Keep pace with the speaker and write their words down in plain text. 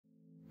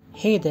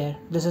Hey there,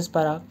 this is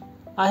Parag.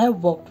 I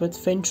have worked with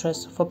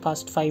FinTrust for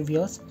past 5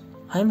 years.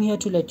 I'm here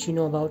to let you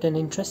know about an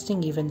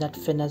interesting event that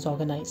Fin has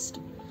organized.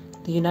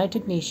 The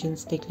United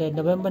Nations declared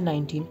November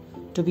 19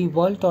 to be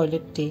World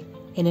Toilet Day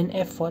in an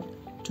effort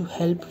to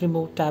help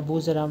remove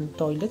taboos around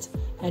toilets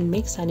and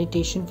make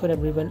sanitation for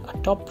everyone a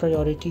top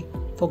priority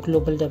for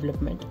global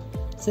development.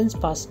 Since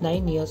past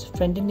 9 years,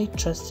 Friend in Need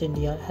Trust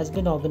India has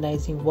been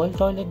organizing World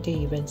Toilet Day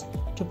events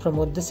to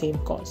promote the same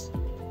cause.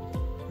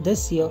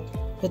 This year,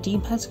 the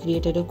team has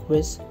created a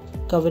quiz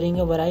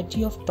covering a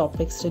variety of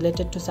topics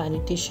related to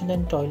sanitation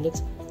and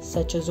toilets,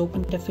 such as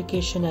open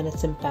defecation and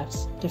its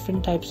impacts,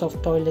 different types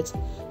of toilets,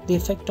 the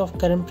effect of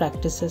current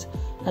practices,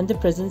 and the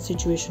present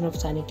situation of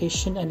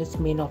sanitation and its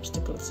main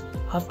obstacles.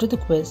 After the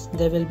quiz,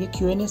 there will be a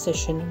Q&A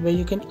session where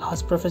you can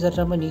ask Professor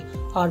Ramani,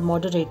 our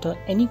moderator,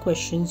 any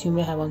questions you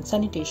may have on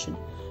sanitation.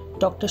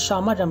 Dr.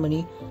 Shama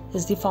Ramani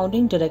is the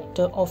founding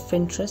director of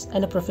FinTrust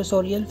and a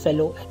professorial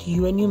fellow at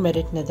UNU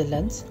Merit,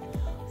 Netherlands.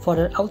 For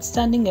her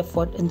outstanding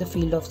effort in the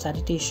field of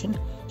sanitation,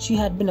 she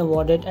had been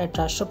awarded at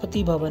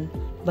Rashtrapati Bhavan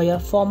by our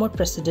former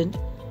president,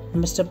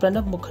 Mr.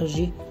 Pranab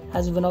Mukherjee,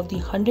 as one of the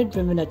 100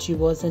 women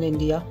achievers in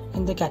India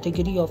in the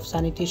category of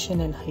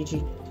sanitation and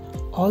hygiene.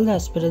 All the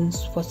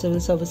aspirants for civil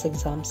service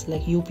exams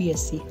like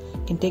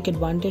UPSC can take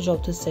advantage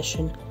of this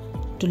session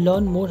to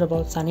learn more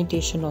about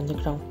sanitation on the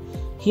ground.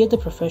 Here the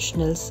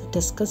professionals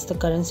discuss the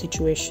current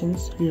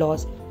situations,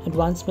 laws,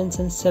 advancements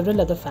and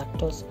several other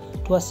factors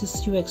to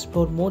assist you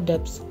explore more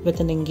depths with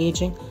an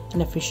engaging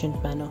and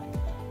efficient manner.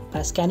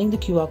 By scanning the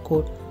QR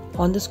code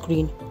on the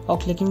screen or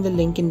clicking the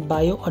link in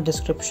bio or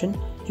description,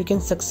 you can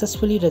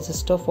successfully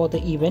register for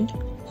the event.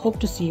 Hope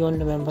to see you on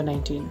November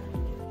 19.